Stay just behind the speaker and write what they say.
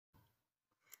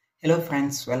Hello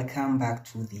friends, welcome back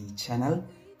to the channel.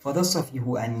 For those of you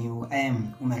who are new, I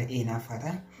am Umar A.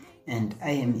 Nafada and I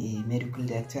am a medical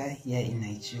doctor here in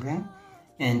Nigeria.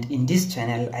 And in this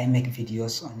channel, I make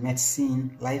videos on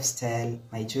medicine, lifestyle,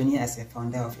 my journey as a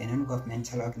founder of a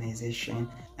non-governmental organization,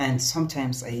 and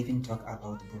sometimes I even talk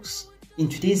about books. In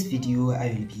today's video, I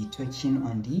will be touching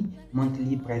on the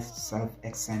monthly breast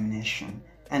self-examination.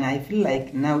 And I feel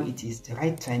like now it is the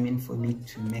right timing for me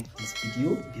to make this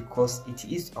video because it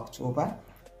is October,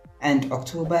 and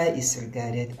October is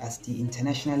regarded as the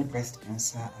International Breast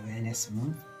Cancer Awareness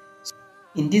Month.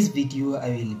 In this video, I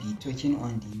will be touching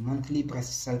on the monthly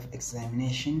breast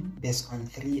self-examination based on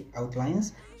 3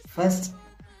 outlines. First,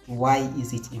 why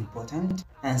is it important?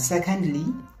 And secondly,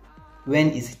 when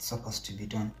is it supposed to be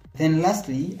done? Then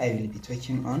lastly, I will be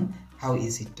touching on how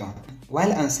is it done.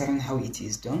 While answering how it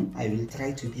is done, I will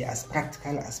try to be as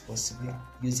practical as possible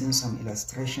using some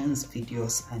illustrations,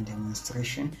 videos and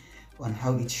demonstration on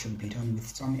how it should be done with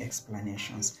some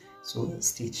explanations. So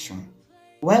stay tuned.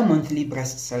 Why monthly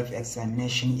breast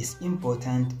self-examination is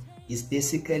important is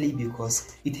basically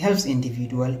because it helps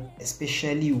individuals,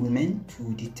 especially women,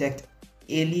 to detect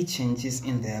early changes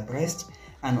in their breast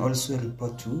and also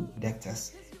report to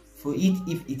doctors. For it,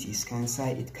 if it is cancer,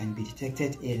 it can be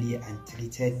detected early and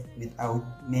treated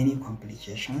without many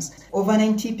complications. Over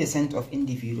 90% of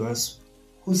individuals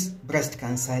whose breast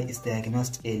cancer is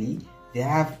diagnosed early, they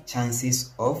have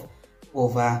chances of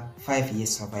over 5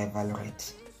 years survival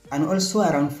rate. And also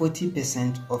around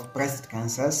 40% of breast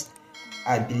cancers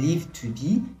are believed to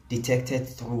be detected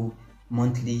through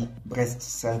monthly breast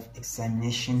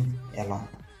self-examination alone.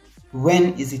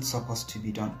 When is it supposed to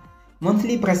be done?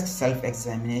 Monthly breast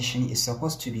self-examination is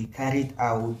supposed to be carried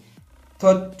out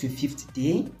 3rd to 5th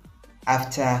day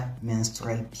after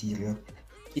menstrual period.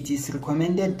 It is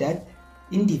recommended that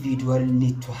individuals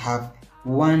need to have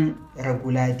 1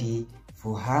 regular day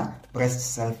for her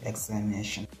breast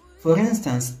self-examination. For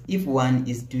instance, if one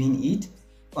is doing it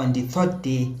on the 3rd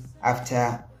day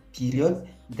after period,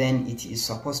 then it is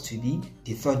supposed to be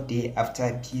the 3rd day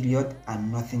after period and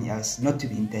nothing else, not to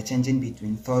be interchanging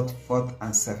between 3rd, 4th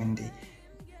and 7th day.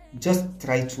 Just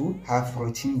try to have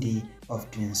routine day of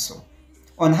doing so.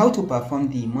 On how to perform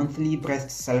the monthly breast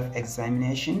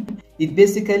self-examination, it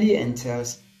basically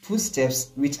entails 2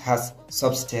 steps which has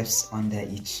sub-steps under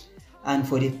each. And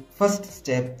for the first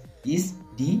step is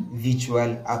the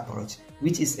visual approach,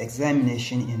 which is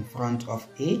examination in front of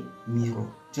a mirror,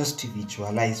 just to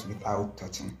visualize without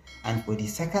touching. And for the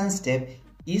second step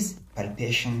is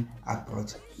palpation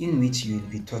approach, in which you will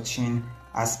be touching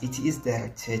as it is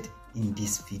directed in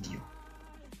this video.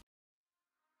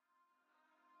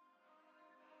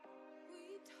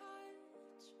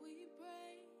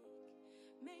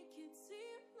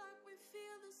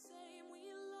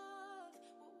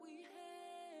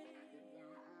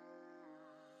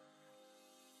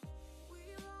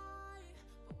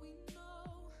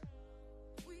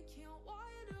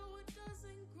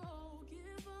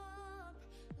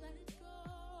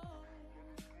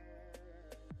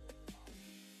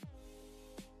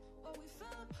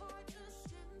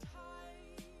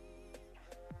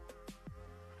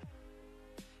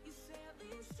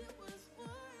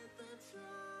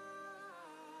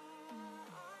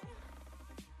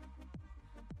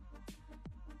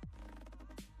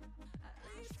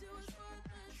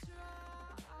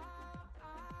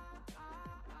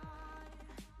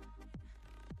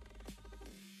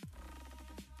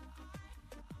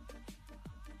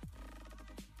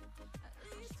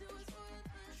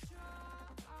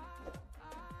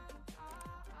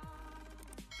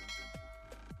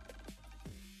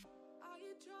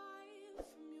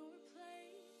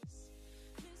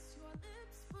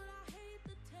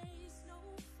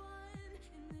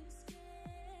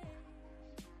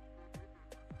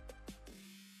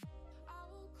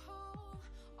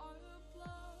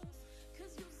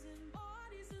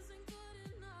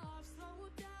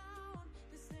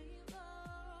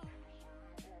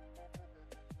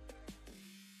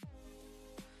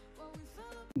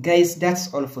 Guys,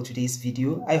 that's all for today's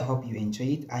video. I hope you enjoyed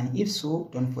it, and if so,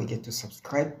 don't forget to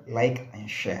subscribe, like and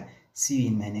share. See you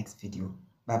in my next video.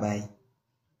 Bye bye.